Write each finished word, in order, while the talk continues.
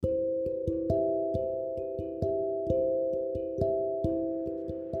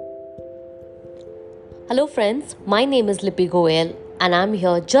Hello, friends. My name is Lippy Goel, and I'm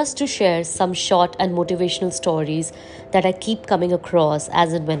here just to share some short and motivational stories that I keep coming across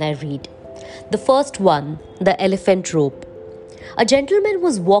as and when I read. The first one, the elephant rope. A gentleman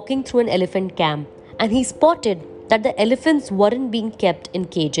was walking through an elephant camp and he spotted that the elephants weren't being kept in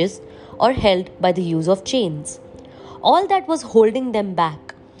cages or held by the use of chains. All that was holding them back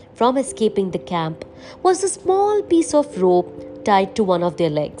from escaping the camp was a small piece of rope tied to one of their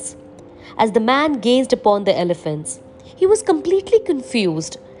legs. As the man gazed upon the elephants, he was completely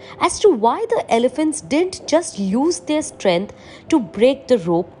confused as to why the elephants didn't just use their strength to break the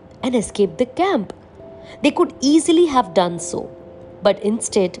rope and escape the camp. They could easily have done so, but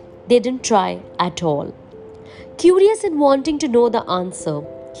instead they didn't try at all. Curious and wanting to know the answer,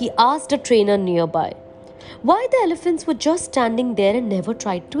 he asked a trainer nearby why the elephants were just standing there and never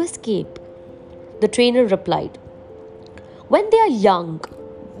tried to escape. The trainer replied, when they are young,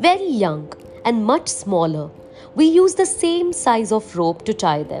 very young, and much smaller, we use the same size of rope to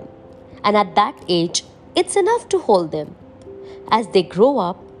tie them. And at that age, it's enough to hold them. As they grow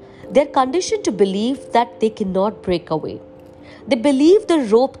up, they're conditioned to believe that they cannot break away. They believe the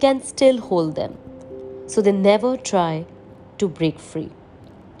rope can still hold them. So they never try to break free.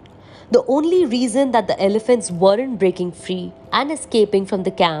 The only reason that the elephants weren't breaking free and escaping from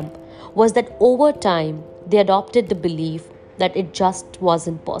the camp was that over time they adopted the belief that it just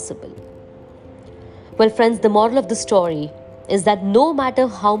wasn't possible. Well, friends, the moral of the story is that no matter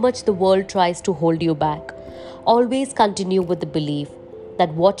how much the world tries to hold you back, always continue with the belief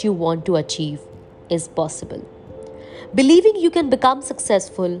that what you want to achieve is possible. Believing you can become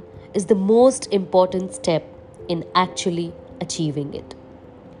successful is the most important step in actually achieving it.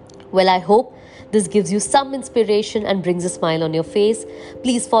 Well, I hope this gives you some inspiration and brings a smile on your face.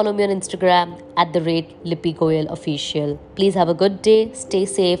 Please follow me on Instagram at @LippyGoyalOfficial. Please have a good day, stay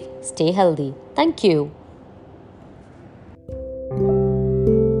safe, stay healthy. Thank you.